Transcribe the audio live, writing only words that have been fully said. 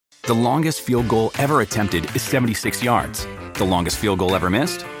The longest field goal ever attempted is 76 yards. The longest field goal ever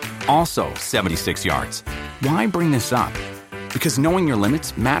missed? Also 76 yards. Why bring this up? Because knowing your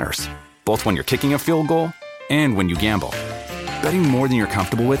limits matters, both when you're kicking a field goal and when you gamble. Betting more than you're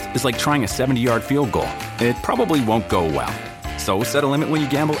comfortable with is like trying a 70-yard field goal. It probably won't go well. So set a limit when you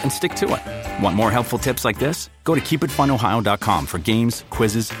gamble and stick to it. Want more helpful tips like this? Go to keepitfunohio.com for games,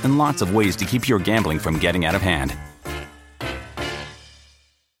 quizzes, and lots of ways to keep your gambling from getting out of hand.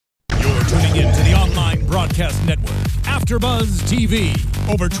 You're tuning in to the online broadcast network, AfterBuzz TV.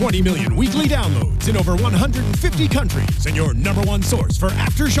 Over 20 million weekly downloads in over 150 countries, and your number one source for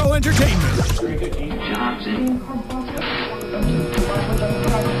after-show entertainment.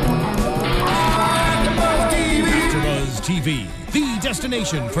 AfterBuzz TV, the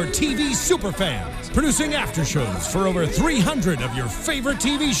destination for TV superfans, producing after-shows for over 300 of your favorite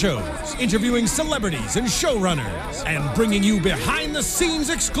TV shows, interviewing celebrities and showrunners, and bringing you behind-the-scenes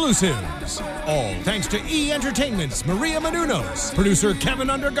exclusives. All thanks to E! Entertainment's Maria Menounos, producer Kevin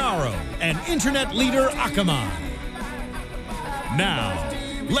Undergaro, and internet leader Akamai. Now,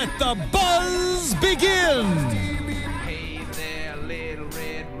 let the buzz begin!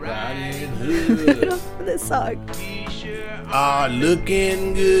 This song.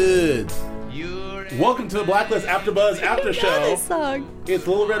 Looking good. Welcome to the Blacklist AfterBuzz After Show. This song. It's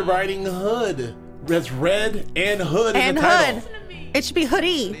Little Red Riding Hood. That's red and hood in And the title. hood. It should be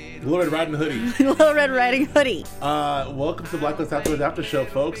hoodie. Little Red Riding Hoodie. Little Red Riding Hoodie. Welcome to the Blacklist AfterBuzz After Show,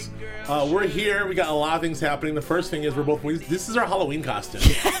 folks. We're here. We got a lot of things happening. The first thing is this is our Halloween costume.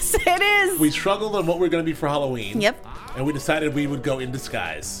 Yes, it is. We struggled on what we're going to be for Halloween. Yep. And we decided we would go in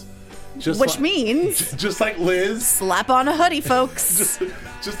disguise. Which means just like Liz. slap on a hoodie, folks.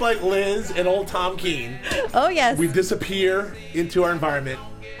 Just like Liz and old Tom Cain. Oh, yes. We disappear into our environment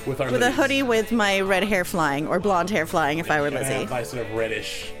with our With hoodies. a hoodie with my red hair flying, or blonde hair flying if I were And I Lizzie. have my sort of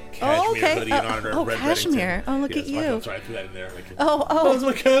reddish cashmere hoodie in honor of Red cashmere. Reddington. Oh, look at you. I'm sorry, I threw that in there. Oh. That's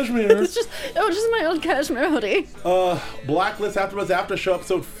my cashmere. It's just my old cashmere hoodie. Blacklist AfterBuzz After Show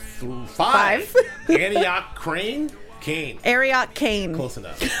episode 5. Arioch Cain. Arioch Cain. Close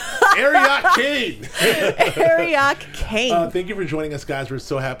enough. Arioch Cain. Arioch Cain. Thank you for joining us, guys. We're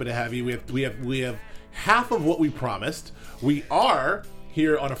so happy to have you. We have half of what we promised. We are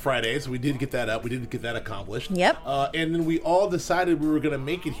here on a Friday, so we did get that up. We did get that accomplished. Yep. And then we all decided we were going to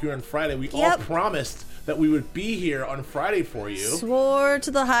make it here on Friday. We all promised that we would be here on Friday for you. Swore to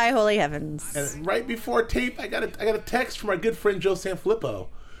the high holy heavens. And right before tape, I got a text from our good friend Joe Sanfilippo,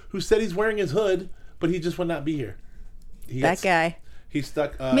 who said he's wearing his hood, but he just would not be here. That guy. He's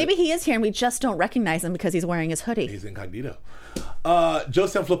stuck. Maybe he is here and we just don't recognize him because he's wearing his hoodie. He's incognito. Joe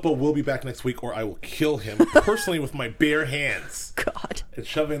Sanfilippo will be back next week, or I will kill him personally with my bare hands. God. And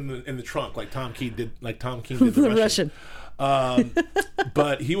shove him in the trunk like Tom Cain did. The Russian.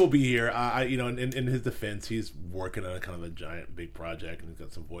 But he will be here. In his defense, he's working on a kind of a giant, big project, and he's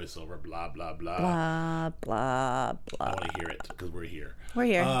got some voiceover. Blah blah blah. Blah blah blah. I want to hear it because we're here. We're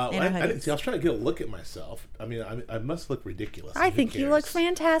here. I didn't see. I was trying to get a look at myself. I mean, I must look ridiculous. I think you look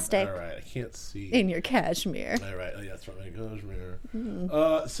fantastic. All right, I can't see in your cashmere. All right, yeah, that's right, my cashmere.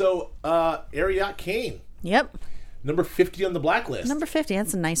 Arioch Cain. Yep. Number 50 on the Blacklist. Number 50.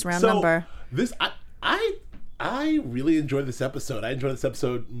 That's a nice round number. I really enjoyed this episode. I enjoyed this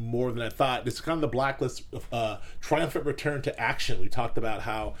episode more than I thought. This is kind of the Blacklist triumphant return to action. We talked about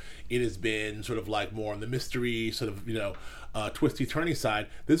how it has been sort of like more on the mystery, sort of, twisty-turny side.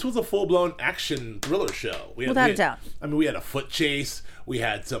 This was a full-blown action thriller show. Without a doubt. I mean, we had a foot chase. We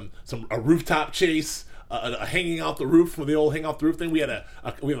had a rooftop chase. A hanging out the roof with the old hang off the roof thing. We had a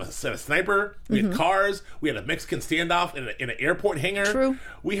sniper. We had cars. We had a Mexican standoff in an airport hangar. True.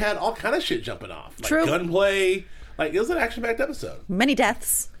 We had all kind of shit jumping off, like True. Gunplay. Like, it was an action-packed episode. Many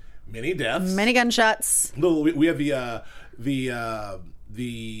deaths. Many deaths. Many gunshots. We have the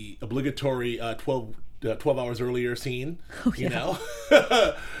obligatory 12 hours earlier scene, which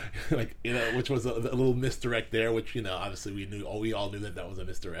was a little misdirect there, which, obviously we all knew that was a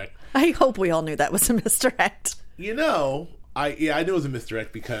misdirect. I hope we all knew that was a misdirect. I knew it was a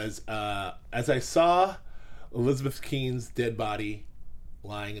misdirect because as I saw Elizabeth Keene's dead body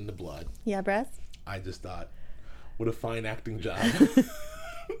lying in the blood. Yeah, Brad? I just thought, what a fine acting job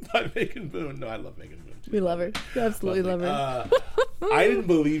by Megan Boone. No, I love Megan Boone too. We love her. We absolutely love her. I didn't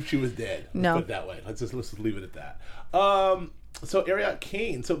believe she was dead. No. Let's put it that way. Let's just leave it at that. So Arioch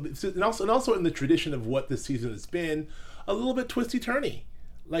Cain. And also in the tradition of what this season has been, a little bit twisty-turny.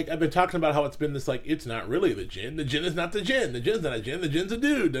 Like, I've been talking about how it's been this, like, it's not really the djinn. The djinn is not the djinn. The djinn's not a djinn. The djinn's a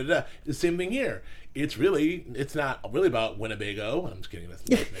dude. Da, da, da. The same thing here. It's not really about Winnebago. I'm just kidding. That's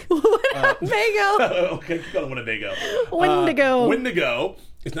not Winnebago. okay, keep going Winnebago. Wendigo. Wendigo.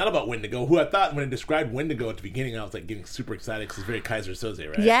 It's not about Wendigo, who I thought when I described Wendigo at the beginning, I was like getting super excited because it's very Kaiser Soze,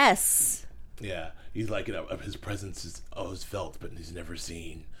 right? Yes. Yeah. He's like, his presence is always felt, but he's never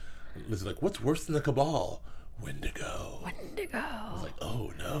seen. Liz's like, what's worse than the Cabal? Wendigo. I was like,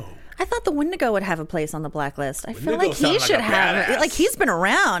 oh no. I thought the Wendigo would have a place on the Blacklist. I feel Wendigo like he sounds like should a have. badass. Like, he's been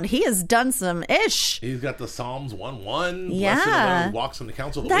around. He has done some ish. He's got the Psalms 1:1. Yeah. Blessed the one who walks in the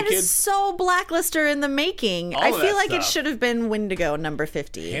council of the That wicked. is so Blacklister in the making. All I of feel that like it stuff. should have been Wendigo number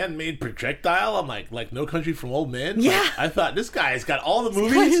 50. Handmade projectile. I'm like No Country for Old Men. Yeah. Like, I thought this guy's got all the guy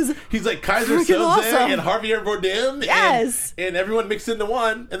movies. is He's like Kaiser freaking Soze awesome. and Javier Bardem. Yes. And everyone mixed into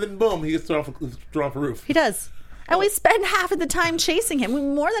one, and then boom, he gets thrown off a roof. He does. And we spend half of the time chasing him.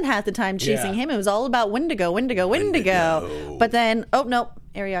 More than half the time chasing Yeah. him. It was all about Wendigo. Wendigo. But then, oh, no.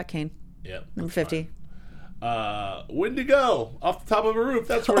 Arioch Cain. Yep. Number 50. Wendigo off the top of a roof.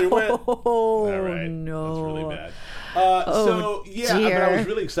 That's where he went. Oh, All right. no. That's really bad. So yeah, I mean, I dear. was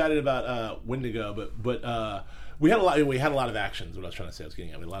really excited about Wendigo, but we had a lot of actions. What I was trying to say, I was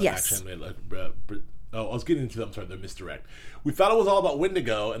getting at. We had a lot Yes. of action. We had I was getting into the misdirect. We thought it was all about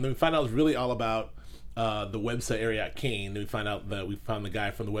Wendigo, and then we found out it was really all about the website Arioch Cain. Then we find out that we found the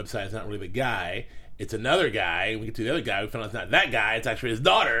guy from the website is not really the guy. It's another guy. We get to the other guy. We found out it's not that guy. It's actually his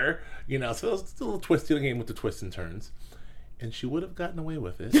daughter. You know, so it was a little twisty game with the twists and turns. And she would have gotten away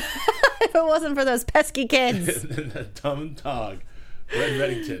with it. If it wasn't for those pesky kids. That dumb dog, Red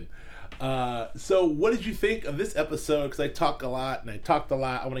Reddington. So what did you think of this episode? Because I talk a lot, and I talked a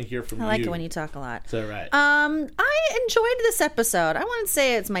lot. I want to hear from you. I like it when you talk a lot. Is that right? I enjoyed this episode. I wouldn't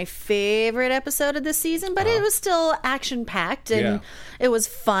say it's my favorite episode of this season, but it was still action-packed, and it was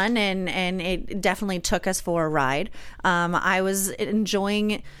fun, and it definitely took us for a ride. I was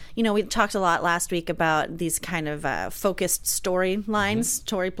enjoying, we talked a lot last week about these kind of focused storylines,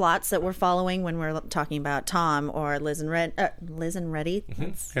 story plots that we're following when we're talking about Tom or Liz and Reddy.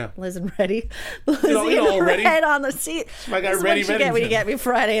 Yeah. Liz and Reddy. Liz know, and Reddy. Red on the seat. my guy, This is Reddy what you get when you Reddington. get me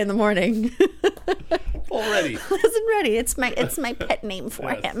Friday in the morning. Already. Liz and Reddy. It's my pet name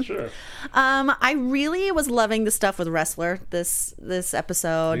for Yes, him. sure. I really was loving the stuff with Wrestler this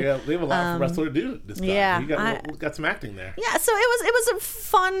episode. Yeah, they have a lot for wrestler to do this time. yeah, He got some acting there. Yeah, so it was a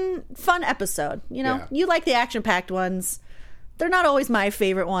fun episode. Yeah. You like the action-packed ones. They're not always my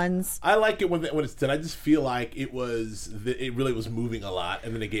favorite ones. I like it when it's done. I just feel like it really was moving a lot,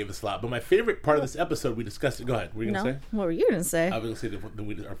 and then it gave us a lot. But my favorite part of this episode, we discussed it. Go ahead. What were you going to say? What were you going to say? I was going to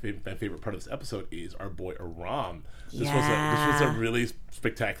say my favorite part of this episode is our boy Aram. This Yeah. was a really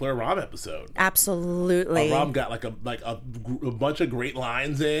spectacular Aram episode. Absolutely. Aram got like a bunch of great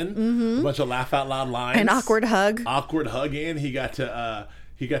lines in, a bunch of laugh out loud lines, An awkward hug. in. He got to.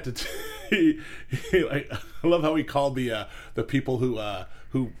 I love how he called the people who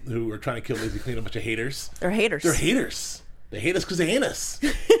are trying to kill Lizzie Clean a bunch of haters. They're haters. They're haters. They hate us because they hate us.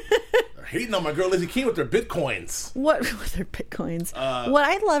 They're hating on my girl Lizzie King with their bitcoins. What with their bitcoins? What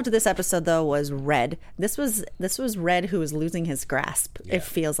I loved this episode though was Red. This was Red who is losing his grasp. Yeah. It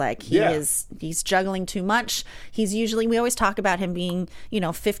feels like Yeah. he's juggling too much. We always talk about him being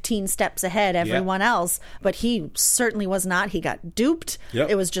 15 steps ahead everyone else, but he certainly was not. He got duped. Yep.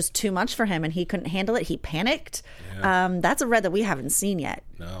 It was just too much for him, and he couldn't handle it. He panicked. That's a Red that we haven't seen yet.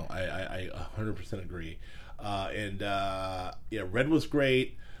 No, I 100% agree. Red was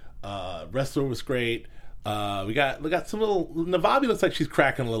great. Wrestler was great. We got some little. Navabi looks like she's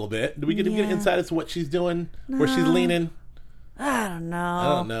cracking a little bit. Do we get insight as to what she's doing? Where she's leaning? I don't know. I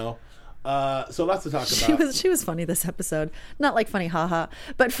don't know. So lots to talk about. She was funny this episode. Not like funny haha,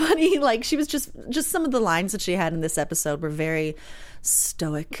 but funny like she was just some of the lines that she had in this episode were very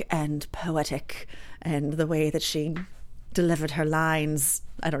stoic and poetic, and the way that she delivered her lines,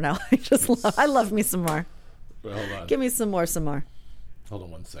 I don't know. I love me some more. Wait, hold on. Give me some more. Hold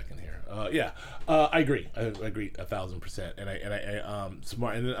on 1 second here. I agree. I agree 1,000%. And I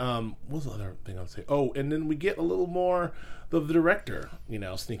smart. And then what was the other thing I would say? Oh, and then we get a little more of the director,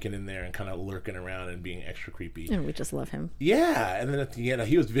 sneaking in there and kind of lurking around and being extra creepy. And we just love him. Yeah, and then at the end,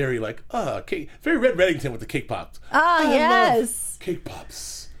 he was very cake, very Red Reddington with the cake pops. Ah, I yes. love cake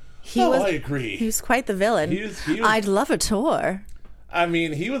pops. I agree. He was quite the villain. He was- I'd love a tour. I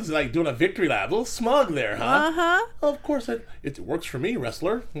mean, he was like doing a victory lap, a little smug there, huh? Uh-huh. Well, of course, it works for me,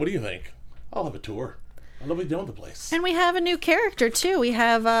 wrestler. What do you think? I'll have a tour. I love doing the place. And we have a new character too. We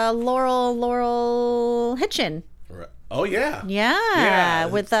have Laurel Hitchin. Right. Oh yeah. Yeah.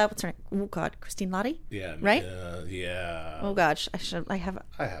 With what's her name? Oh God, Christine Lottie. Yeah. Right? Yeah. Oh gosh, I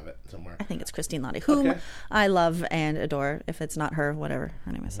have it somewhere. I think it's Christine Lottie, whom Okay. I love and adore. If it's not her, whatever.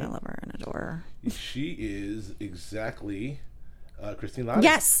 Anyways, I love her and adore her. She is exactly Christine Lottie.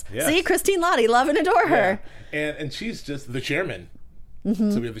 Yes. See, Christine Lottie, love and adore her. Yeah. And she's just the chairman.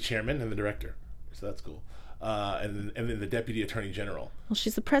 So we have the chairman and the director. So that's cool. And then the deputy attorney general. Well,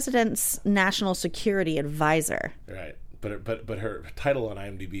 she's the president's national security advisor. Right. But her title on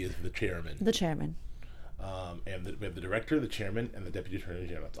IMDb is the chairman. The chairman. And we have the director, the chairman, and the deputy attorney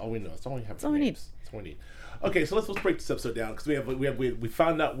general. That's all we know. That's all we have. That's all we need. That's all we need. Okay, so let's break this episode down because we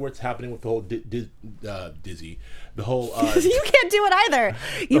found out what's happening with the whole Dizzy, the whole. You can't do it either.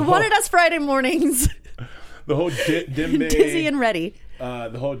 You wanted us Friday mornings. The whole Dembe, Dizzy and ready.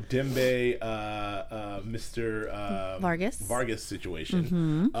 The whole Dembe, Mr. Vargas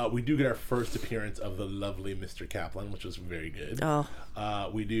situation. We do get our first appearance of the lovely Mr. Kaplan, which was very good. Oh.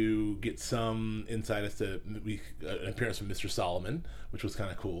 We do get some insight as to an appearance from Mr. Solomon, which was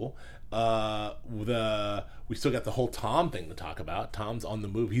kind of cool. We still got the whole Tom thing to talk about. Tom's on the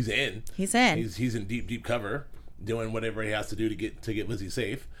move. He's in. He's in deep cover, doing whatever he has to do to get Lizzie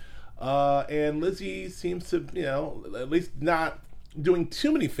safe. And Lizzie seems to, at least not doing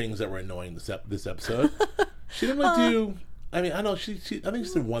too many things that were annoying this episode. She didn't really do. I mean, I know she. I think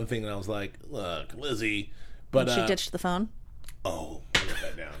she did one thing, and I was like, "Look, Lizzie," but she ditched the phone. Oh, I wrote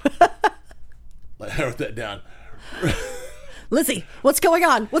that down. I wrote that down. Lizzie, what's going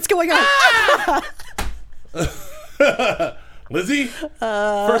on? What's going on? Lizzie,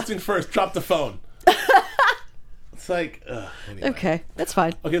 first thing first, drop the phone. It's like, anyway. Okay, that's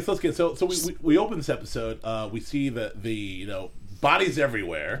fine. Okay, so let's get so we open this episode. We see the bodies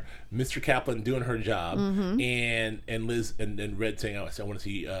everywhere. Mr. Kaplan doing her job, and Liz and Red saying, "Oh, I want to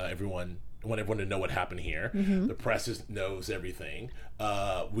see everyone. I want everyone to know what happened here." The press knows everything.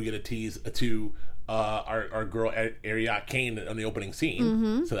 We get a tease to our girl Arioch Cain on the opening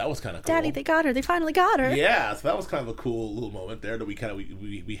scene, so that was kind of cool. Daddy, they got her. They finally got her. Yeah, so that was kind of a cool little moment there that we had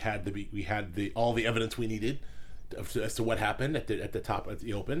all the evidence we needed as to what happened at the top at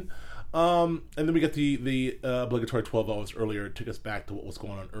the open, and then we got the obligatory 12 hours earlier. It took us back to what was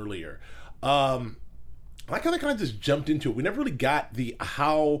going on earlier. I kind of just jumped into it. We never really got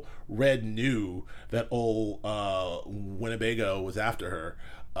how Red knew that old Winnebago was after her.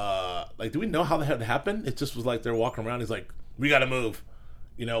 Do we know how that had happened? It just was like they're walking around. He's like, "We got to move,"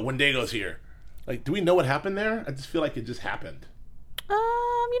 Wendigo's here. Like, do we know what happened there? I just feel like it just happened.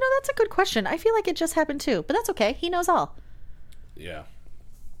 That's a good question. I feel like it just happened too, but that's okay. He knows all. Yeah.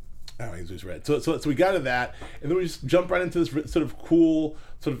 I don't know, he's Red. So we got to that, and then we just jump right into this sort of cool,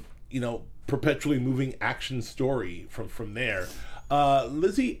 perpetually moving action story from there.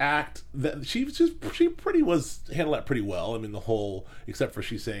 Lizzie that she handled that pretty well. I mean, the whole, except for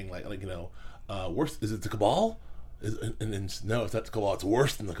she's saying worse, is it the Cabal? And then no, it's not the Cabal. It's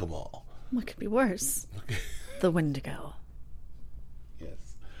worse than the Cabal. What could be worse? The Wendigo. Yes.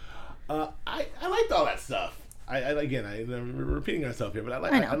 I liked all that stuff. I'm repeating myself here, but I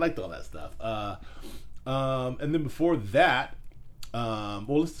liked all that stuff. And then before that,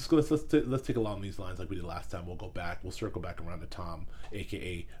 let's take along these lines like we did last time. We'll circle back around to Tom,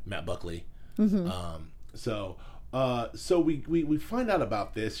 aka Matt Buckley. So we find out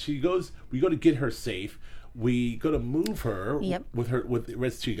about this. We go to get her safe. We go to move her with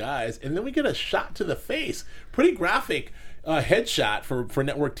Red's two guys, and then we get a shot to the face. Pretty graphic headshot for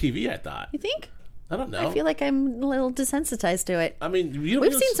network TV, I thought. You think? I don't know. I feel like I'm a little desensitized to it. I mean,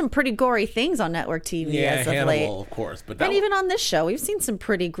 we've seen some pretty gory things on network TV as of Hannibal, late. Of course, but even on this show, we've seen some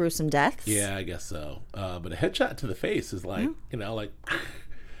pretty gruesome deaths. Yeah, I guess so. But a headshot to the face is like, and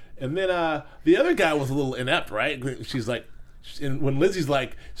then the other guy was a little inept, right? She's like, and when Lizzie's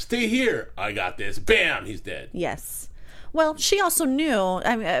like, "Stay here, I got this," bam, he's dead. Yes. Well, she also knew,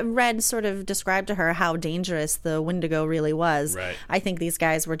 Red sort of described to her how dangerous the Wendigo really was. Right. I think these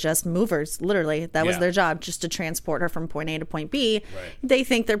guys were just movers, literally. That was their job, just to transport her from point A to point B. Right. They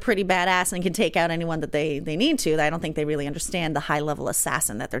think they're pretty badass and can take out anyone that they need to. I don't think they really understand the high-level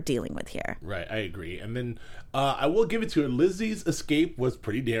assassin that they're dealing with here. Right, I agree. And then I will give it to her. Lizzie's escape was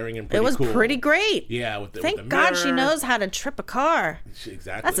pretty daring and pretty cool. It was pretty great. Yeah. Thank God she knows how to trip a car.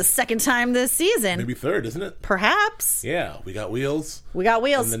 Exactly. That's the second time this season. Maybe third, isn't it? Perhaps. Yeah, we got wheels.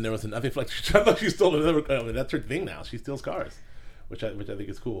 And then there was another I thought she stole another. I mean, that's her thing now. She steals cars, which I think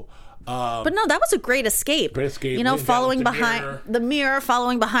is cool. But no, that was a great escape. Following behind the mirror,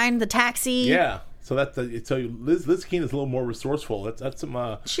 following behind the taxi. Yeah. So Liz Cain is a little more resourceful. That's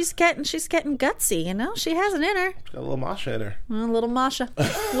some. She's getting gutsy. She has it in her. She's got a little Masha in her. A little Masha,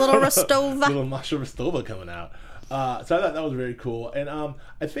 little Rostova. Little Masha Rostova coming out. So I thought that was very cool. And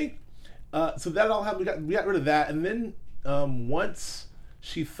I think so that all happened. We got rid of that, and then once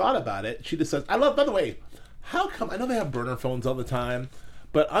she thought about it, she decides. By the way, how come? I know they have burner phones all the time,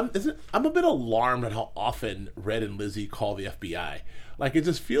 but I'm a bit alarmed at how often Red and Lizzie call the FBI. Like, it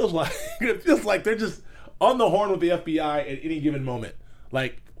just feels like they're just on the horn with the FBI at any given moment.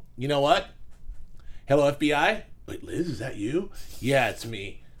 Like, you know what? Hello, FBI? Wait, Liz, is that you? Yeah, it's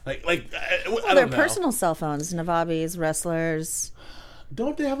me. I don't Their know. personal cell phones, Navabis, wrestlers.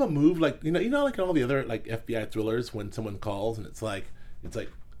 Don't they have a move like like in all the other like FBI thrillers when someone calls and it's like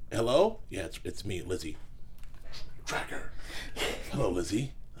hello? Yeah, it's me, Lizzie. Tracker. Hello,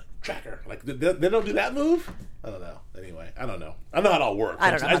 Lizzie. Tracker. Like they don't do that move? I don't know. Anyway, I don't know. I don't know how it all works.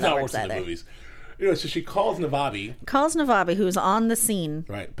 I don't know how that works in the movies. So she calls Navabi. Who's on the scene.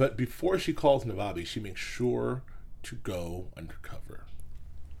 Right, but before she calls Navabi, she makes sure to go undercover.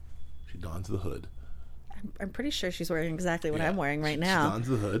 She dons the hood. I'm pretty sure she's wearing exactly what I'm wearing right now. She dons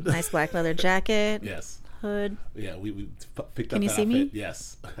the hood. Nice black leather jacket. Yes. Hood. Yeah, we picked up Can you that see me? outfit.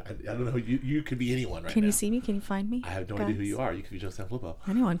 Yes. I don't know. You could be anyone right now. Can you see me? Can you find me? I have no idea who you are. You could be Joseph Flippo.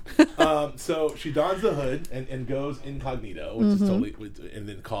 Anyone. So she dons the hood and goes incognito, which is totally, and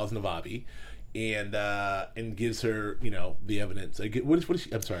then calls Navabi, and gives her the evidence. What is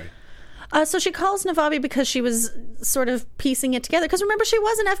she? I'm sorry. So she calls Navabi because she was sort of piecing it together. Because remember, she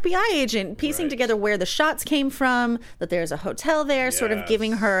was an FBI agent, piecing together where the shots came from, that there's a hotel there, sort of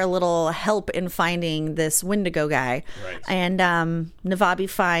giving her a little help in finding this Wendigo guy. Right. And Navabi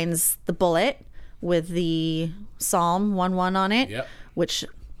finds the bullet with the Psalm 1:1 on it, which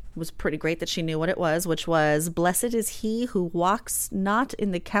was pretty great that she knew what it was, which was, "Blessed is he who walks not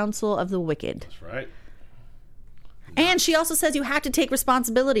in the counsel of the wicked." That's right. And she also says you have to take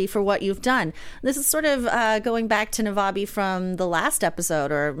responsibility for what you've done. This is sort of going back to Navabi from the last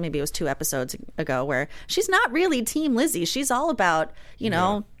episode, or maybe it was 2 episodes ago, where she's not really Team Lizzie. She's all about,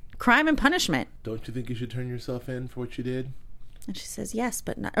 crime and punishment. Don't you think you should turn yourself in for what you did? And she says, yes,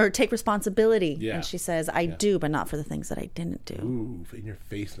 but not, or take responsibility. Yeah. And she says, I do, but not for the things that I didn't do. Ooh, in your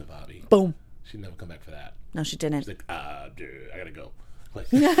face, Navabi. Boom. She'd never come back for that. No, she didn't. She's like, dude, I gotta go. Like,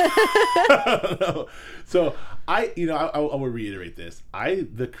 so I will reiterate this.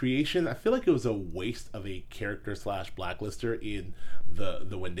 The creation, I feel like it was a waste of a character / blacklister in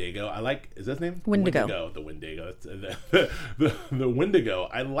the Wendigo. Is that his name? Wendigo. The Wendigo. The Wendigo.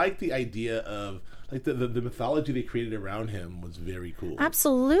 I like the idea of like the mythology they created around him was very cool.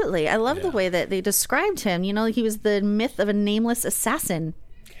 Absolutely. I love the way that they described him. He was the myth of a nameless assassin.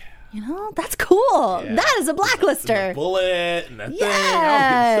 That's cool. Yeah. That is a blacklister. The bullet and that thing.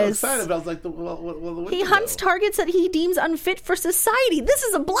 I was getting so excited. I was like, the he hunts targets that he deems unfit for society. This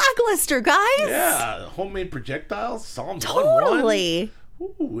is a blacklister, guys. Yeah, homemade projectiles. Psalms 1:1. Totally.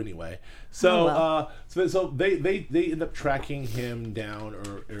 Ooh, anyway, so so they end up tracking him down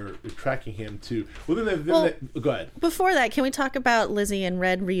or tracking him to. Go ahead. Before that, can we talk about Lizzie and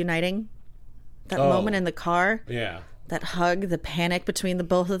Red reuniting? That moment in the car. Yeah. That hug, the panic between the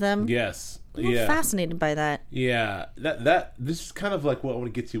both of them. Yes. I'm fascinated by that. Yeah. This is kind of like what I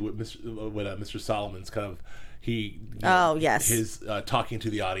want to get to with Mr. Solomon's kind of his talking to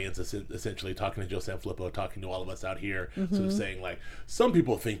the audience, essentially talking to Joe Sanfilippo, talking to all of us out here, sort of saying like, some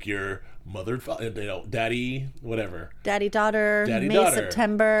people think you're mother, daddy, whatever, daddy daughter, May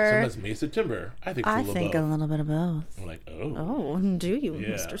September. Sometimes May September. I think a little bit of both. I'm like, oh, do you,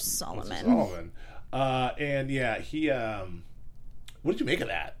 Mr. Solomon? Mr. Solomon. He. What did you make of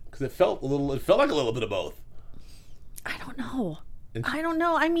that? Because it felt like a little bit of both. I don't know.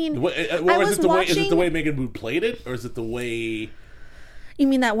 I mean, is it the way Megan Boone played it, or is it the way? You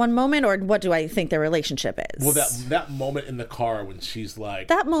mean that one moment, or what do I think their relationship is? Well, that moment in the car when she's like,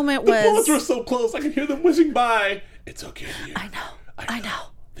 that moment the bullets were so close, I can hear them whizzing by. It's okay, dear. I know.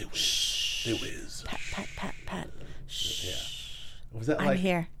 They whiz. They whiz. Pat. Shh. Yeah. Was that like? I'm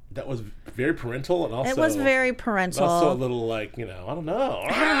here. That was very parental, and also it was very parental. Also a little like, I don't know.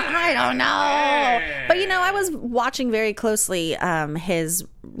 I don't know. But I was watching very closely his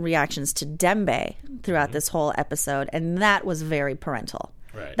reactions to Dembe throughout this whole episode, and that was very parental.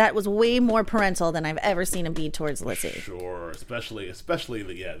 Right. That was way more parental than I've ever seen him be towards Lizzie. Sure, especially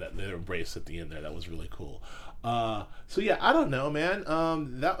that their embrace at the end there. That was really cool. I don't know, man.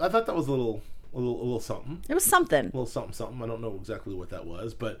 I thought that was a little something. It was something. A little something. I don't know exactly what that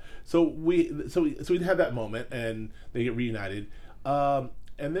was, but so we'd have that moment, and they get reunited. But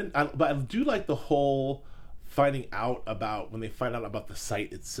I do like the whole finding out about when they find out about the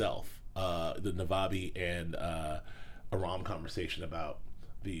site itself, the Navabi and Aram conversation about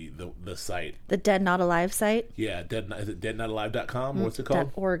the site. The Dead Not Alive site? Yeah, is it deadnotalive.com? What's it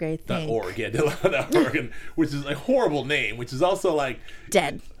called? .org, I think. .org, yeah, .org, which is a horrible name, which is also like...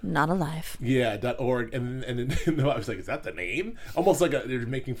 Dead, not alive. Yeah, .org, and I was like, is that the name? Almost like they're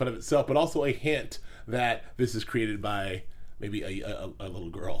making fun of itself, but also a hint that this is created by maybe a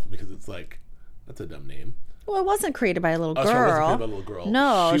little girl, because it's like, that's a dumb name. Well, it wasn't created by a little girl. Sorry, it wasn't created by a little girl.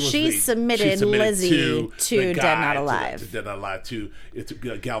 No, she submitted Lizzie to Dead Not Alive. To Dead Not Alive to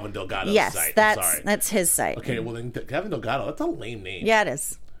Galvin Delgado's Yes, site. that's his site. Okay, well then Galvin Delgado, that's a lame name. Yeah, it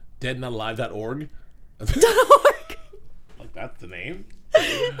is. Deadnotalive.org. .org. Like that's the name.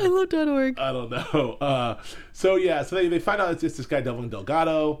 I love .org. I don't know. So they find out it's this guy Galvin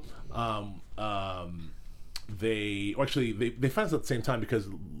Delgado. They find out at the same time because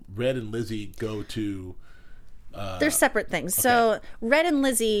Red and Lizzie go to. They're separate things. Okay. So Red and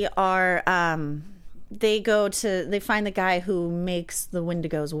Lizzie are. They find the guy who makes the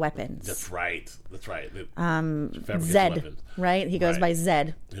Wendigos weapons. That's right. Zed, right? He goes by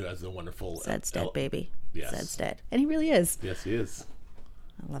Zed. Who has the wonderful Zed's dead, baby. Yes. Zed's dead. And he really is. Yes, he is.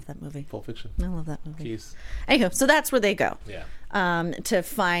 I love that movie. Pulp Fiction. I love that movie. Keys. Anywho, so that's where they go. Yeah.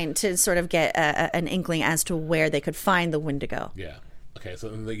 To sort of get an inkling as to where they could find the Wendigo. Yeah. Okay, so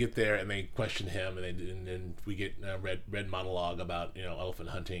then they get there and they question him, and then we get Red monologue about elephant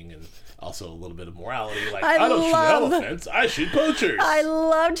hunting and also a little bit of morality. Like I don't shoot elephants, I shoot poachers. I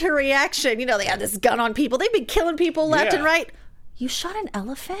loved her reaction. They had this gun on people. They've been killing people left and right. You shot an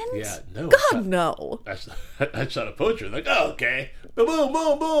elephant? Yeah, no. God, no. I shot a poacher. Like, oh, okay. Boom, boom,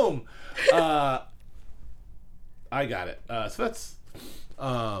 boom, boom. I got it. So that's.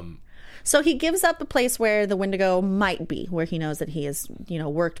 So he gives up the place where the Wendigo might be, where he knows that he has,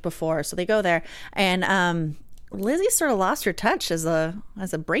 worked before. So they go there, and Lizzie sort of lost her touch as a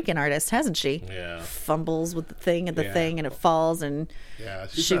break-in artist, hasn't she? Yeah. Fumbles with the thing, and it falls and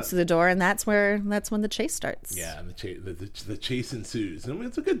shoots through the door, and that's when the chase starts. Yeah, and the chase ensues, and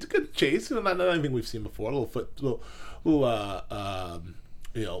it's a good chase. Not anything we've seen before. A little foot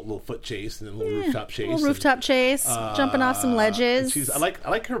chase and then a little rooftop chase. Jumping off some ledges. I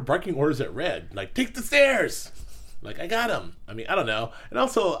like her barking orders at Red, like, take the stairs. Like, I got him. I mean, I don't know. And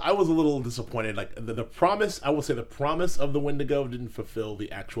also, I was a little disappointed. Like, the promise, I will say the promise of the Wendigo didn't fulfill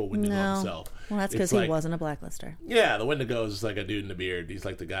the actual Wendigo himself. Well, that's because he wasn't a blacklister. Yeah, the Wendigo is just like a dude in a beard. He's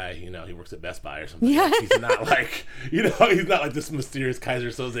like the guy, he works at Best Buy or something. Yeah. He's not like, he's not like this mysterious Kaiser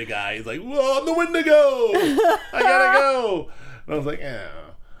Soze guy. He's like, whoa, I'm the Wendigo. I gotta go. And I was like,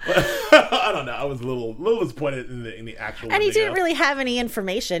 I don't know. I was a little disappointed in the actual. And he didn't really have any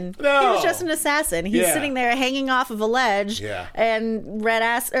information. No. He was just an assassin. He's sitting there hanging off of a ledge. Yeah. And Red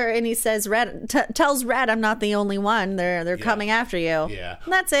and he says, tells Red, I'm not the only one. They're coming after you. Yeah.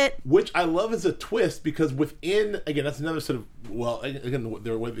 And that's it. Which I love as a twist because within, again, that's another sort of,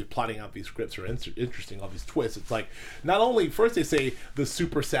 the way they're plotting out these scripts are interesting. All these twists. It's like, not only, first they say the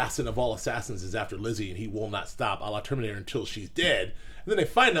super assassin of all assassins is after Lizzie and he will not stop a la Terminator until she's dead. And then they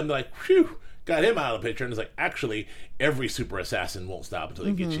find him, they're like, phew, got him out of the picture. And it's like, actually, every super assassin won't stop until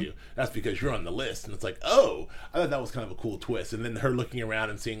he gets you. That's because you're on the list. And it's like, oh, I thought that was kind of a cool twist. And then her looking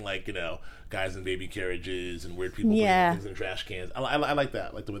around and seeing, like, guys in baby carriages and weird people putting things in trash cans. I like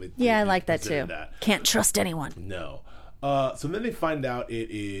that. I like the way they I like that too. Can't trust anyone. No. So then they find out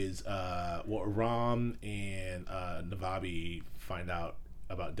it is, Ram and Navabi find out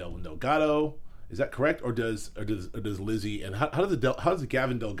about Delvin Delgado. Is that correct, or does Lizzie and how does the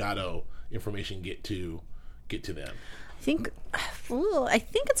Gavin Delgado information get to them? I think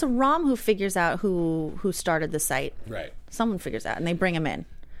it's a Ram who figures out who started the site. Right. Someone figures out, and they bring him in.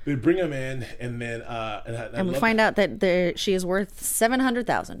 They bring him in, and then and we find out that she is worth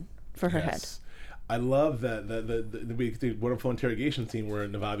 $700,000 for her head. I love the wonderful interrogation scene where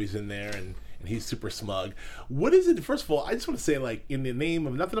Navabi's in there and he's super smug. What is it? First of all, I just want to say, like, in the name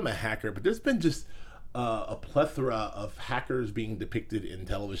of, not that I'm a hacker, but there's been just a plethora of hackers being depicted in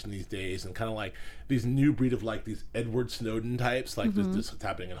television these days, and kind of like these new breed of like these Edward Snowden types. Like this is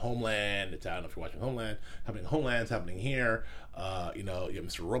happening in Homeland. I don't know if you're watching Homeland. Happening in Homeland. It's happening here. You have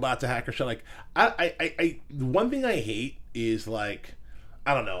Mr. Robot's a hacker show. Like, I the one thing I hate is, like,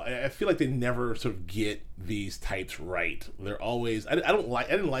 I don't know. I feel like they never sort of get these types right. They're always. I didn't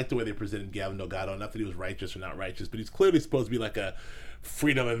like the way they presented Gavin Delgado. Not that he was righteous or not righteous, but he's clearly supposed to be like a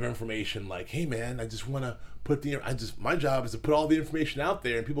freedom of information. Like, hey man, I just want to put my job is to put all the information out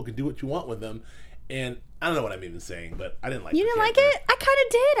there, and people can do what you want with them. And I don't know what I'm even saying, but I didn't like. You didn't like it? I kind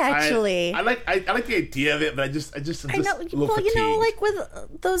of did, actually. I like the idea of it, but I'm just I know. A little fatigued. Like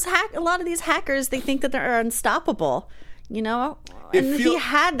with those a lot of these hackers, they think that they're unstoppable. He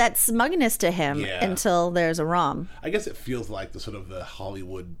had that smugness to him until there's a ROM. I guess it feels like the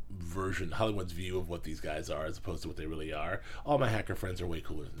Hollywood's view of what these guys are, as opposed to what they really are. All my hacker friends are way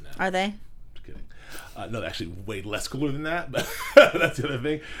cooler than that. Are they? Just kidding. No, actually, way less cooler than that. But that's the other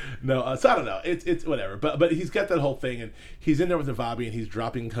thing. No, so I don't know. It's whatever. But he's got that whole thing, and he's in there with Navabi, and he's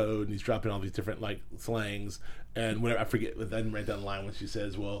dropping code, and he's dropping all these different like slangs, and whatever. I forget. I didn't write down the line when she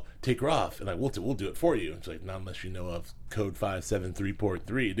says, "Well, take her off," and we'll do it for you. And she's like, "Not unless you know of code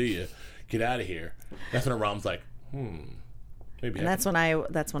 573.3, do you? Get out of here." That's when Aram's like, maybe. And that's when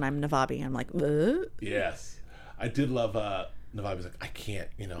I'm Navabi. I'm like, yes, I did love. Navabi's like, I can't,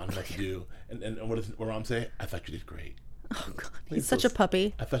 I don't know what to do. And what does Aram say? I thought you did great. Oh God, he's such a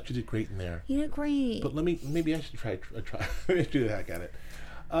puppy. I thought you did great in there. You did great. But maybe I should try. Maybe do the heck at it.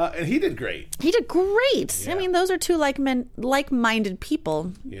 And he did great. He did great. Yeah. I mean, those are two like-minded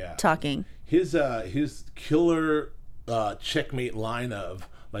people talking. His killer checkmate line of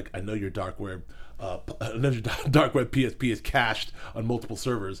like, I know your dark web. Another dark web PSP is cached on multiple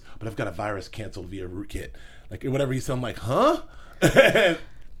servers, but I've got a virus canceled via rootkit. Like whatever he said, I'm like, huh?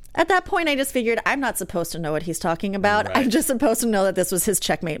 At that point, I just figured I'm not supposed to know what he's talking about. Right. I'm just supposed to know that this was his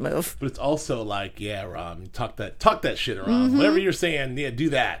checkmate move. But it's also like, yeah, Ram, talk that shit, Ram. Whatever you're saying, yeah, do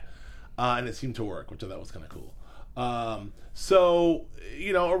that. And it seemed to work, which I thought was kind of cool. So,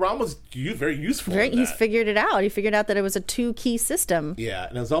 Aram was very useful. He's figured it out. He figured out that it was a 2-key system. Yeah,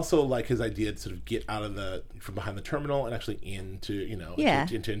 and it was also like his idea to sort of get out of from behind the terminal and actually into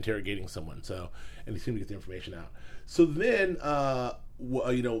into interrogating someone. So, and he seemed to get the information out. So then,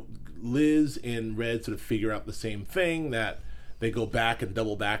 Liz and Red sort of figure out the same thing, that they go back and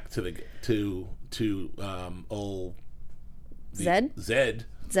double back to Zed's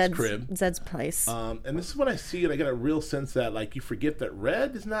crib. Zed's place. And this is when I see it. I get a real sense that, like, you forget that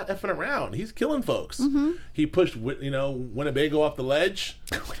Red is not effing around. He's killing folks. He pushed, Winnebago off the ledge.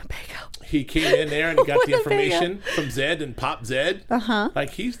 Winnebago. He came in there and he got the information from Zed and popped Zed. Like,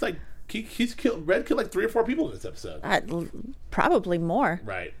 he's killed. Red killed like 3 or 4 people in this episode. Probably more.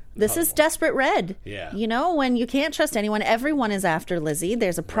 Right. This is desperate Red. Yeah. When you can't trust anyone, everyone is after Lizzie.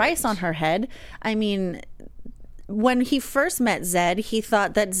 There's a price on her head. I mean, when he first met Zed, he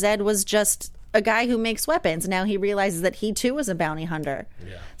thought that Zed was just a guy who makes weapons. Now he realizes that he too is a bounty hunter.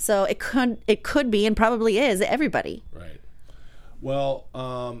 Yeah. So it could be, and probably is, everybody. Right. Well,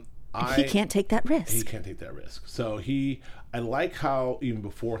 he can't take that risk. He can't take that risk. So I like how even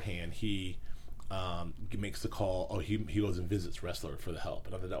beforehand he makes the call. Oh, he goes and visits Wrestler for the help,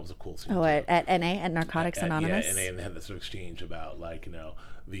 and I thought that was a cool scene. Oh, at NA, at Narcotics Anonymous. Yeah, NA, and they had this sort of exchange about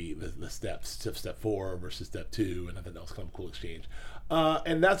the steps, step 4 versus step 2, and I thought that was kind of a cool exchange.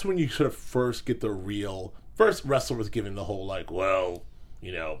 And that's when you sort of first get the real. First, Wrestler was given the whole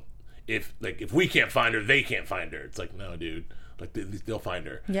if we can't find her, they can't find her. It's like, no, dude. Like, they'll find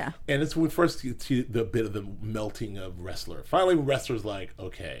her. Yeah. And it's when we first see the bit of the melting of Wrestler. Finally, Wrestler's like,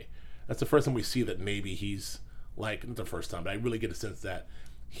 okay. That's the first time we see that maybe he's, like, not the first time, but I really get a sense that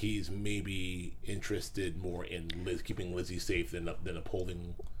he's maybe interested more in keeping Lizzie safe than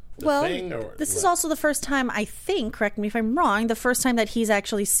upholding the thing. This is also the first time, I think, correct me if I'm wrong, the first time that he's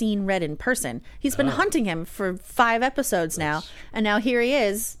actually seen Red in person. He's been hunting him for 5 episodes now, and now here he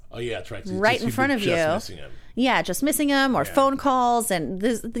is. Oh, yeah, that's right. Right in front of you. Missing him. Yeah, just missing him or phone calls. And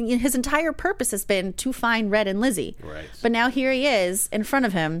his entire purpose has been to find Red and Lizzie. Right. But now here he is in front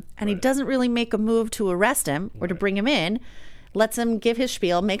of him, and he doesn't really make a move to arrest him or to bring him in. Lets him give his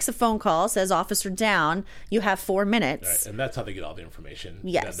spiel, makes a phone call, says, "Officer down, you have 4 minutes." Right. And that's how they get all the information.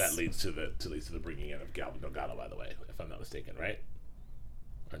 Yes. That leads to the bringing in of Delgado, by the way, if I'm not mistaken, right?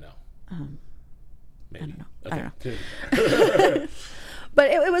 Or no? Maybe. I don't know. But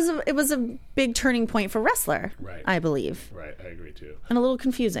it was a big turning point for Wrestler, right? I believe. Right, I agree too. And a little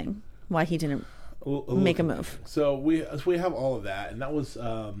confusing why he didn't make a move. So we have all of that, and that was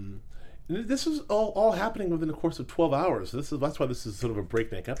this was all happening within the course of 12 hours. So that's why this is sort of a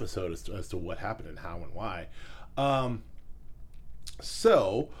breakneck episode as to what happened and how and why.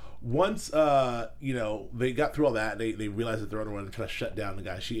 So once they got through all that, they realized that they're on the run and try to shut down the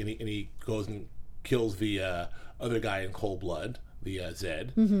guy. And he goes and kills the other guy in cold blood. The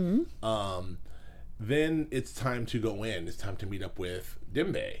Zed. Mm-hmm. Then it's time to go in. It's time to meet up with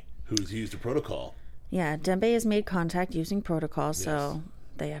Dembe, who's used a protocol. Yeah, Dembe has made contact using protocol, so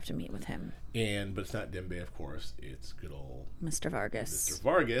they have to meet with him. But it's not Dembe, of course. It's good old Mr. Vargas. Mr.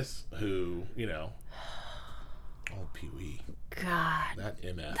 Vargas, who, old Pee-wee. God. That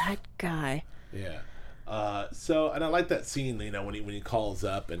MF. That guy. Yeah. And I like that scene, when he calls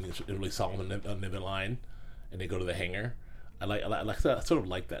up and it's really Solomon on the other line, and they go to the hangar. I sort of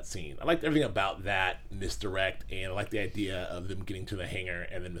like that scene. I liked everything about that misdirect, and I like the idea of them getting to the hangar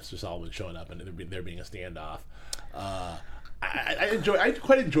and then Mr. Solomon showing up and there being a standoff. I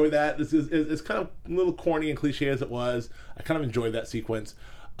quite enjoy that. It's kind of a little corny and cliche as it was. I kind of enjoyed that sequence.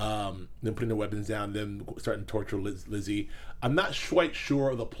 Then putting the weapons down, then starting to torture Lizzie. I'm not quite sure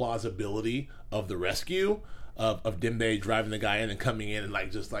of the plausibility of the rescue of Dembe driving the guy in and coming in and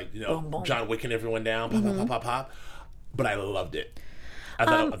boom, boom. John Wicking everyone down, pop, pop, pop, pop, pop. But I loved it. I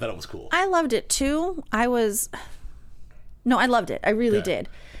thought it was cool. I loved it too. I loved it. I really did.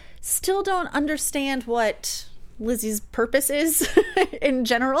 Still don't understand what Lizzie's purpose is in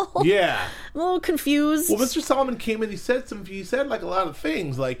general. Yeah. I'm a little confused. Well, Mr. Solomon came in, he said like a lot of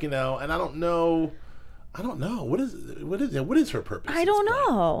things, and I don't know. What is her purpose? I don't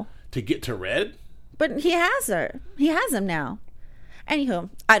know. To get to Red? But he has her. He has him now.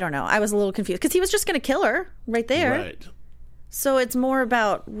 Anywho, I don't know. I was a little confused because he was just going to kill her right there. Right. So it's more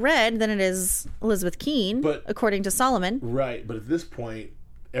about Red than it is Elizabeth Cain, according to Solomon. Right, but at this point,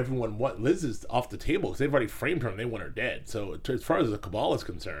 Liz is off the table because they've already framed her and they want her dead. So as far as the Cabal is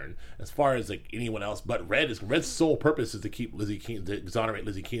concerned, as far as anyone else but Red's sole purpose is to keep Lizzie Cain, to exonerate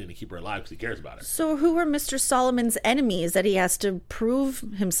Lizzie Cain and to keep her alive because he cares about her. So who are Mr. Solomon's enemies that he has to prove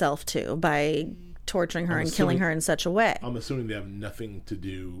himself to by torturing her and killing her in such a way? I'm assuming they have nothing to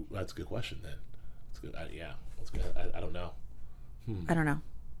do. That's a good question then. That's good. That's good. I don't know. I don't know.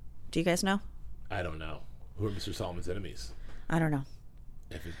 Do you guys know? I don't know. Who are Mr. Solomon's enemies? I don't know.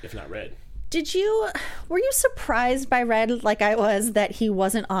 If not Red. Were you surprised by Red like I was that he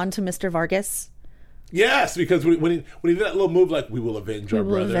wasn't on to Mr. Vargas? Yes, because when he did that little move, we will avenge our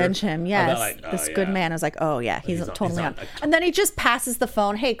brother. We will avenge him, yes. This good man. I was like, oh yeah, he's totally on. And then he just passes the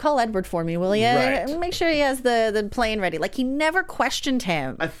phone. Hey, call Edward for me, will you? Right. Make sure he has the plane ready. He never questioned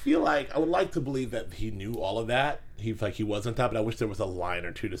him. I feel like I would like to believe that he knew all of that. He wasn't top, but I wish there was a line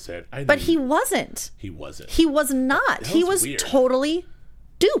or two to say it. But he wasn't. He wasn't. He was not. He was weird. Totally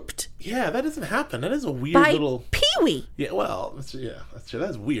duped. Yeah, that doesn't happen. That is a weird by little Pee-wee. Yeah, well, that's true.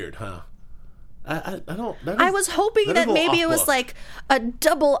 That's weird, huh? I was hoping that maybe it was like a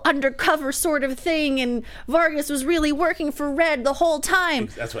double undercover sort of thing, and Vargas was really working for Red the whole time.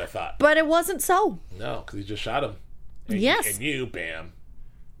 That's what I thought. But it wasn't so. No, because he just shot him. Yes. And you, bam.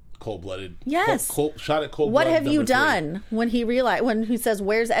 Cold-blooded. Yes. Shot at cold-blooded. What have you done? When he says,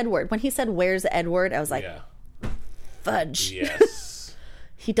 "Where's Edward?" When he said, "Where's Edward?" I was like, fudge. Yes.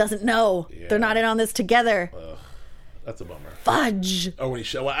 He doesn't know. Yeah. They're not in on this together. That's a bummer. Fudge. Or when he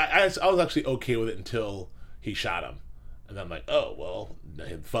shot, I was actually okay with it until he shot him, and I'm like, oh well,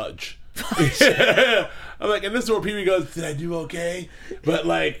 fudge. I'm like, and this is where Pee-wee goes, did I do okay? But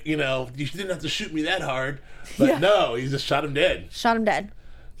you didn't have to shoot me that hard. But no, he just shot him dead.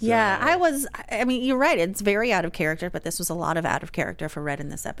 So, yeah, I mean, you're right. It's very out of character, but this was a lot of out of character for Red in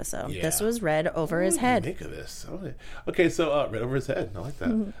this episode. Yeah. This was Red over his head. Think of this. Okay, so Red over his head. I like that.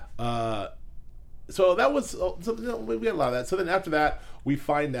 Mm-hmm. So that was, we had a lot of that. So then after that, we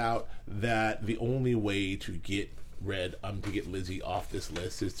find out that the only way to get Red, to get Lizzie off this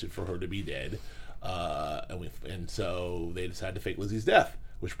list is for her to be dead. And so they decide to fake Lizzie's death,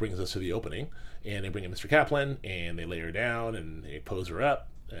 which brings us to the opening. And they bring in Mr. Kaplan, and they lay her down, and they pose her up.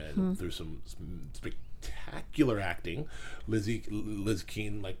 And through some spectacular acting, Liz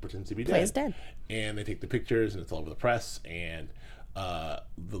Cain pretends to be dead. Plays dead. And they take the pictures, and it's all over the press. And the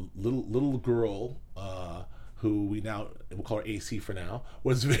little girl, who we'll call her AC for now,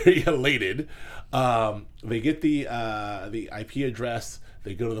 was very elated. They get the IP address.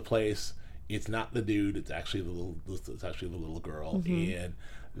 They go to the place. It's not the dude. It's actually the little girl. Mm-hmm. And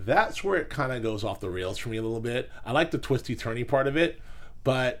that's where it kind of goes off the rails for me a little bit. I like the twisty turny part of it,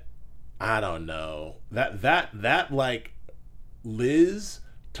 but I don't know that Liz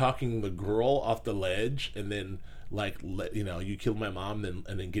talking the girl off the ledge and then you killed my mom and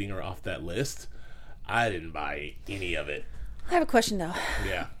then getting her off that list. I didn't buy any of it. I have a question though.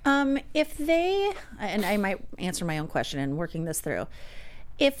 Yeah. If they, and I might answer my own question in working this through,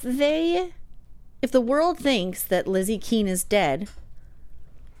 if the world thinks that Lizzie Cain is dead,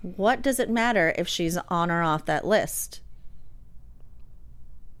 what does it matter if she's on or off that list?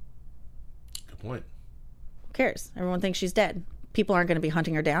 Good point. Who cares? Everyone thinks she's dead. People aren't going to be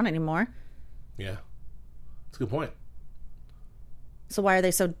hunting her down anymore. Yeah. That's a good point. So why are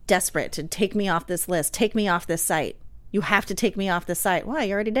they so desperate to take me off this list, take me off this site? You have to take me off this site. Why?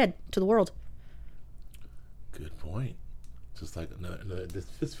 You're already dead to the world. Good point. Just like another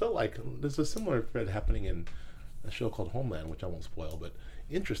this felt like there's a similar thread happening in a show called Homeland, which I won't spoil, but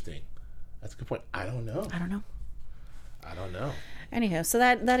interesting. That's a good point. I don't know. Anywho, so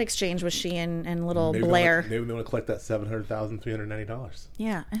that exchange was she and little Blair. Maybe they want to collect that $700,390.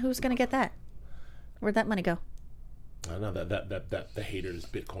 Yeah, and who's going to get that? Where'd that money go? I don't know. That the haters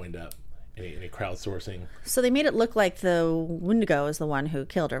Bitcoined up. Any crowdsourcing. So they made it look like the Wendigo is the one who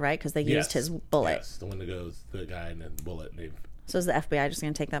killed her, right? Because they used his bullet. Yes, the Wendigo's the guy and the bullet. So is the FBI just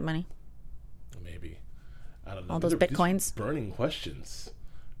going to take that money? Maybe. I don't know. All those bitcoins? Burning questions.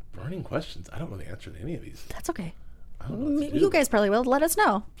 Burning questions. I don't know the answer to any of these. That's okay. I don't know what to do. You guys probably will. Let us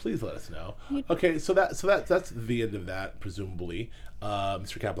know. Please let us know. Okay, so that's the end of that, presumably.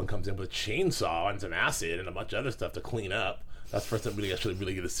 Mr. Kaplan comes in with a chainsaw and some acid and a bunch of other stuff to clean up. That's the first time we actually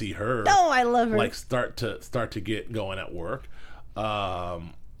really get to see her. Oh, I love her. Like start to get going at work. But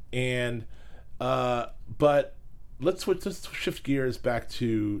let's shift gears back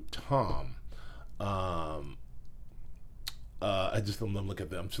to Tom. I'm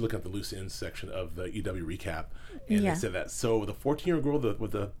looking at the loose ends section of the EW recap, and they said that so the 14-year-old girl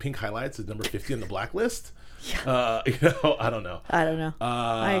with the pink highlights is number 50 on the Blacklist. Yeah. I don't know.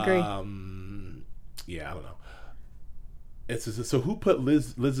 I agree. Yeah, I don't know. It says, so who put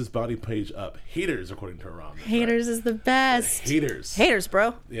Liz's body page up? Haters, according to Aram. Haters is the best. Haters,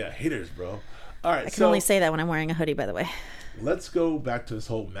 bro. Yeah, haters, bro. All right, I can only say that when I'm wearing a hoodie, by the way. Let's go back to this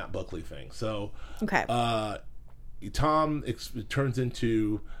whole Matt Buckley thing. So, okay. Tom turns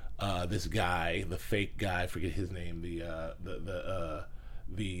into this guy, the fake guy. I forget his name. The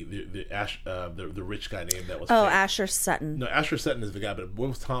rich guy name that was. Oh, fake. Asher Sutton. No, Asher Sutton is the guy. But what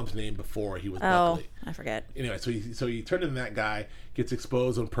was Tom's name before he was Buckley? I forget. Anyway, so he turned into that guy. Gets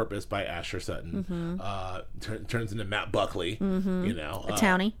exposed on purpose by Asher Sutton. Turns into Matt Buckley. You know, a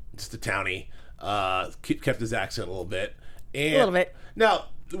townie. Just a townie. Kept his accent a little bit. And a little bit. Now,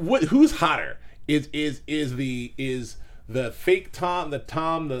 who's hotter? Is the fake Tom,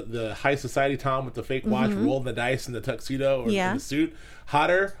 the high society Tom with the fake watch, rolling the dice in the tuxedo or in the suit,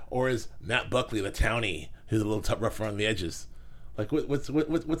 hotter, or is Matt Buckley the townie who's a little rough around the edges? Like what's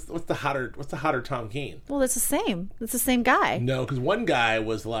the hotter Tom Cain? Well, it's the same. It's the same guy. No, because one guy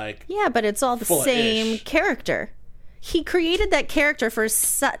was like, yeah, but it's all the same character. He created that character for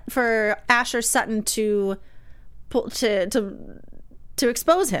Asher Sutton to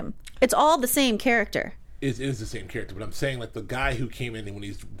expose him. It's all the same character. It is the same character, but I'm saying like the guy who came in and when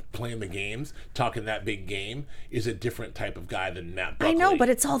he's playing the games, talking that big game, is a different type of guy than Matt Buckley. I know, but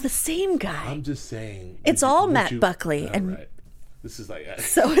it's all the same guy. I'm just saying. It's all Matt Buckley. Right. This is like...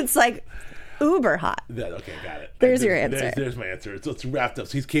 so it's like uber hot. Okay, got it. There's your answer. There's my answer. It's wrapped up.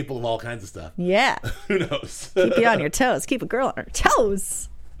 So he's capable of all kinds of stuff. Yeah. Who knows? Keep you on your toes. Keep a girl on her toes.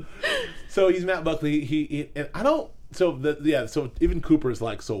 So he's Matt Buckley. And I don't... So even Cooper's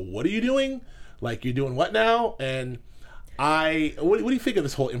like, so what are you doing? Like, you're doing what now? And what do you think of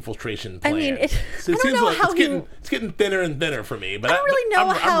this whole infiltration plan? I mean, it seems like it's getting thinner and thinner for me. But I don't really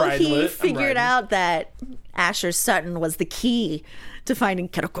know how he figured out that Asher Sutton was the key to finding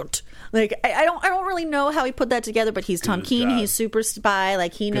Kerakut. Like, I don't really know how he put that together. But he's Tom Cain. He's super spy.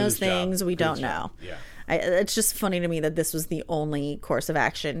 Like, he knows things we don't know. Yeah. It's just funny to me that this was the only course of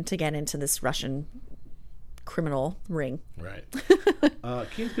action to get into this Russian criminal ring. Right.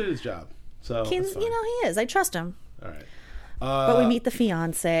 Cain's good at his job. So Cain's, he is. I trust him. All right. But we meet the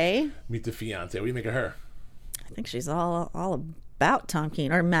fiance. What do you make of her? I think she's all about Tom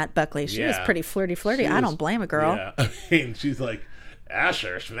Cain or Matt Buckley. She was pretty flirty. I don't blame a girl. Yeah. I mean, she's like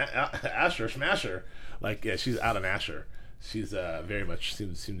Asher Smasher. Like, yeah, she's out on Asher. She's very much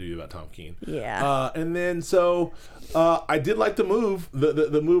seems to be about Tom Cain. Yeah. And then I did like the move.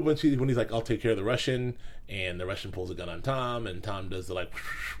 The move when he's like, I'll take care of the Russian, and the Russian pulls a gun on Tom, and Tom does the like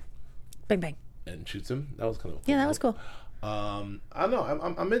bang bang and shoots him. That was kind of cool. Yeah, that was cool. I don't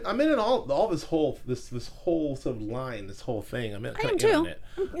know. I'm in all this whole sort of line, this whole thing. I am too.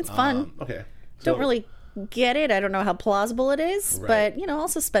 It's fun. Okay. Don't really get it. I don't know how plausible it is, but I'll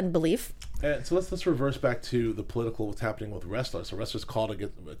suspend belief. And so let's reverse back to the political what's happening with wrestlers. So wrestlers called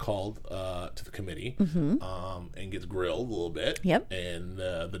to the committee and gets grilled a little bit. Yep. And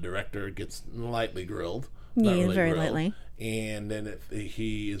the director gets lightly grilled. Very lightly. And then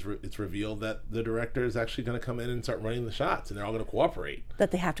it's revealed that the director is actually going to come in and start running the shots, and they're all going to cooperate.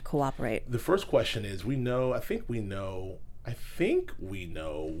 That they have to cooperate. The first question is, I think we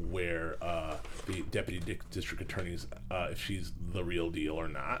know where the deputy district attorney's if she's the real deal or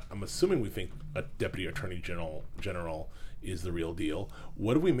not. I'm assuming we think a deputy attorney general is the real deal.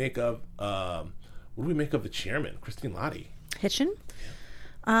 What do we make of the chairman, Christine Lottie? Hitchin?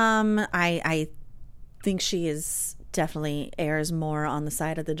 I think she is definitely errs more on the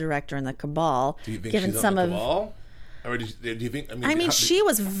side of the director and the cabal. Do you think she's on the cabal? Or do you think? I mean, she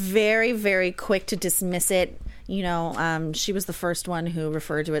was very, very quick to dismiss it. She was the first one who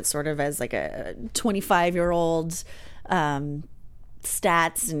referred to it sort of as like a 25-year-old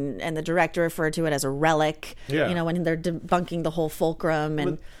stats, and the director referred to it as a relic. Yeah. When they're debunking the whole fulcrum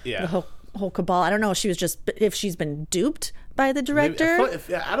and the whole cabal. I don't know if she's been duped by the director.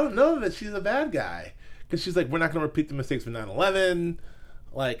 I don't know that she's a bad guy. Because she's like, we're not going to repeat the mistakes of 9/11.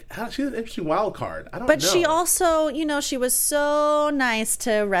 Like, she's an interesting wild card. I don't know. But she also, she was so nice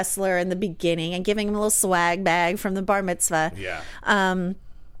to Wrestler in the beginning and giving him a little swag bag from the bar mitzvah. Yeah. I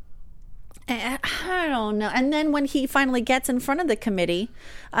don't know. And then when he finally gets in front of the committee,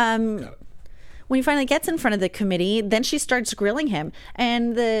 then she starts grilling him.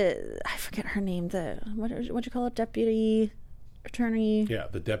 And I forget her name, what'd you call it? Deputy Attorney? Yeah,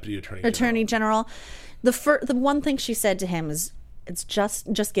 the Deputy Attorney General. The one thing she said to him is, it's just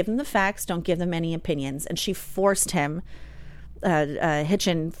give them the facts, don't give them any opinions. And she forced him,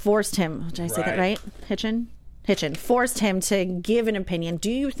 Hitchin forced him, did I say that right? Hitchin forced him to give an opinion.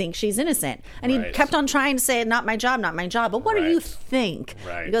 Do you think she's innocent? And he kept on trying to say, not my job. But what do you think?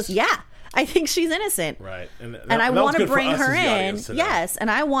 Right. He goes, yeah, I think she's innocent. Right. And I want to bring her in. Yes.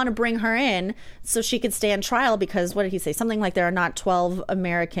 And I want to bring her in so she could stand trial because what did he say? Something like there are not 12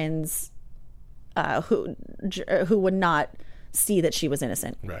 Americans who would not see that she was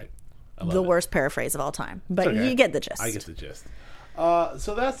innocent. Right. The worst paraphrase of all time. But okay. You get the gist. I get the gist.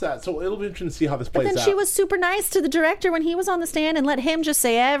 So that's that. So it'll be interesting to see how this plays out. But then she was super nice to the director when he was on the stand and let him just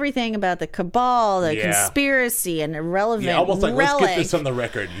say everything about the cabal, the conspiracy, and irrelevant. Yeah, almost like, let's get this on the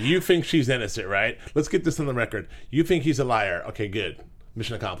record. You think she's innocent, right? Let's get this on the record. You think he's a liar. Okay, good.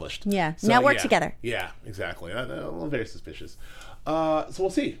 Mission accomplished. Yeah. So, now work together. Yeah, exactly. I'm very suspicious. So we'll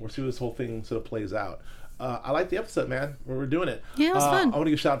see. We'll see how this whole thing sort of plays out. I like the episode, man. We're doing it. Yeah, it was fun. I want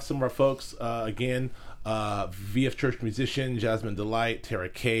to give a shout out to some of our folks. Again, VF Church musician, Jasmine Delight, Tara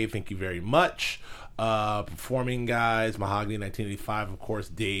K, thank you very much. Performing guys, Mahogany 1985, of course,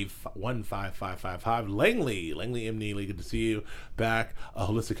 Dave 15555, Langley M. Neely, good to see you back.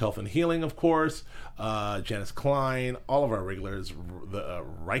 Holistic Health and Healing, of course, Janice Klein, all of our regulars,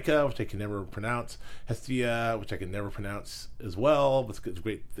 Rika, which I can never pronounce, Hestia, which I can never pronounce as well, but it's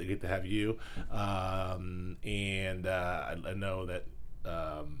great to have you. And I know that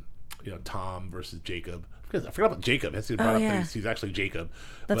Tom versus Jacob. I forgot about Jacob. Hestia brought up that he's actually Jacob.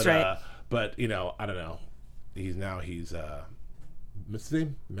 That's right. But, I don't know. He's what's his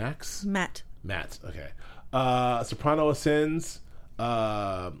name? Max? Matt. Okay. Soprano Ascends,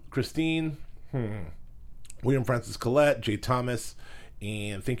 Christine, William Francis Collette, Jay Thomas,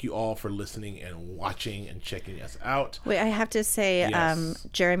 and thank you all for listening and watching and checking us out. Wait, I have to say, yes.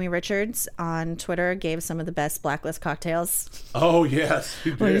 Jeremy Richards on Twitter gave some of the best Blacklist cocktails. Oh, yes.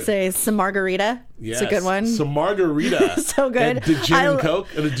 What do you say? Some margarita? Yes. It's a good one. Some margarita. So good. And gin and Coke?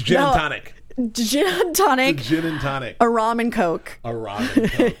 Or gin and tonic? Gin and tonic. A rum and Coke.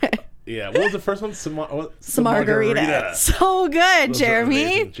 Yeah, what was the first one? Some margarita. So good, those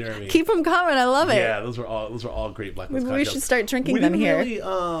Jeremy. Jeremy. Keep them coming. I love it. Yeah, those were all great Blacklist cocktails. We should start drinking them here.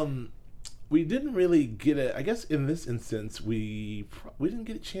 We didn't really get it. I guess in this instance, we didn't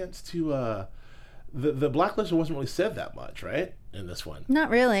get a chance to. The Blacklist wasn't really said that much, right? In this one, not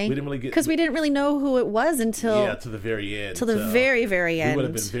really. We didn't really get because we didn't really know who it was until to the very end. Till the very end. We would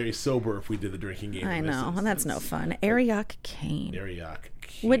have been very sober if we did the drinking game. I know, and that's no fun. Arioch Cain.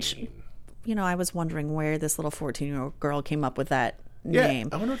 Which, I was wondering where this little 14-year-old girl came up with that name.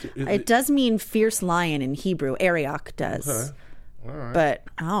 I wonder it does mean fierce lion in Hebrew. Arioch does. Okay. All right. But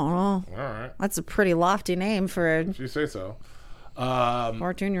I don't know. All right. That's a pretty lofty name for if you say so.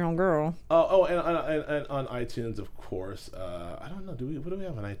 14-year-old girl. And on iTunes, of course. I don't know. What do we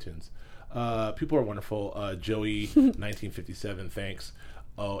have on iTunes? People are wonderful. Joey 1957, thanks.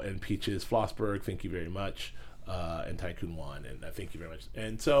 Oh, and Peaches Flossberg, thank you very much. And Tycoon One, and thank you very much.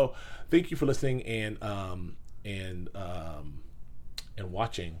 And so, thank you for listening and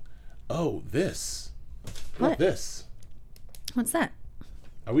watching. Oh, this. What? This. What's that?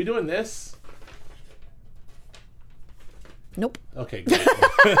 Are we doing this? Nope. Okay, great.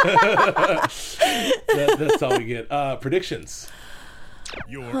 That's all we get. Predictions.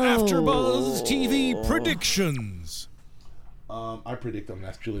 Your AfterBuzz TV predictions. I predict I'm going to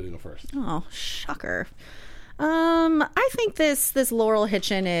ask Julie to go first. Oh, shocker. I think this Laurel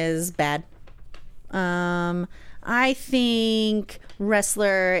Hitchin is bad. I think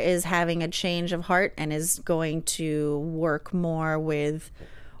Wrestler is having a change of heart and is going to work more with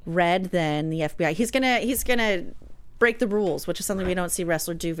Red than the FBI. He's gonna break the rules, which is something we don't see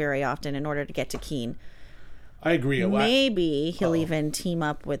Wrestler do very often in order to get to Cain. I agree. Maybe he'll even team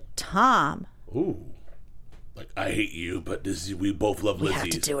up with Tom. Ooh. Like, I hate you, but we both love Lizzie. We have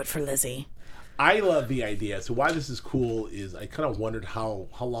to do it for Lizzie. I love the idea. So why this is cool is I kind of wondered how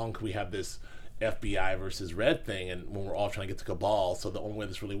long could we have this FBI versus Red thing, and when we're all trying to get to Cabal. So the only way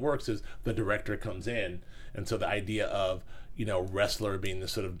this really works is the director comes in, and so the idea of Wrestler being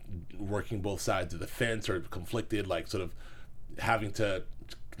this sort of working both sides of the fence or conflicted, like sort of having to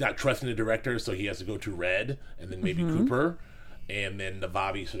not trusting the director, so he has to go to Red and then maybe Cooper, and then the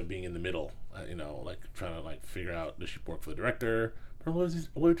Bobby sort of being in the middle, like trying to like figure out, does she work for the director? Or what is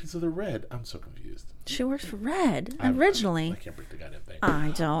the Red? I'm so confused. She works for Red originally. I can't break the goddamn thing.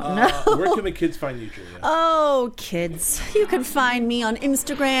 I don't know. Where can the kids find you, Julia? Oh, kids. You can find me on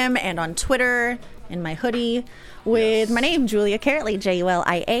Instagram and on Twitter in my hoodie with my name, Julia Carley,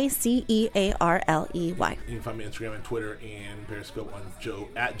 JuliaCearley. You can find me on Instagram and Twitter and Periscope on Joe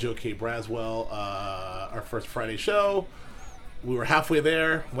K. Braswell. Our first Friday show. We were halfway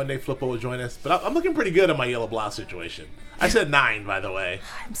there. One day Flippo will join us. But I'm looking pretty good on my yellow blouse situation. I said 9, by the way.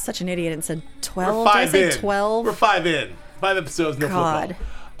 I'm such an idiot and said 12. We're 5 Did I in. say 12? We're 5 in. 5 episodes, no God.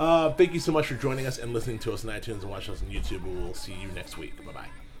 Flippo. Thank you so much for joining us and listening to us on iTunes and watching us on YouTube. We will see you next week. Bye-bye.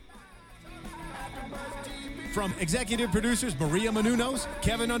 From executive producers Maria Menounos,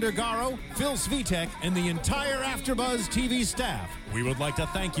 Kevin Undergaro, Phil Svitek, and the entire AfterBuzz TV staff, we would like to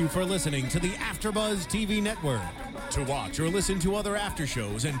thank you for listening to the AfterBuzz TV network. To watch or listen to other after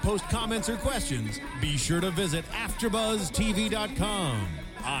shows and post comments or questions, be sure to visit AfterBuzzTV.com.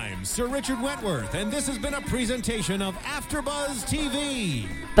 I'm Sir Richard Wentworth, and this has been a presentation of AfterBuzz TV.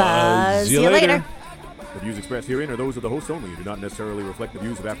 Buzz you later. The views expressed herein are those of the hosts only and do not necessarily reflect the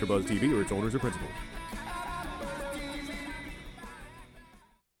views of AfterBuzz TV or its owners or principals.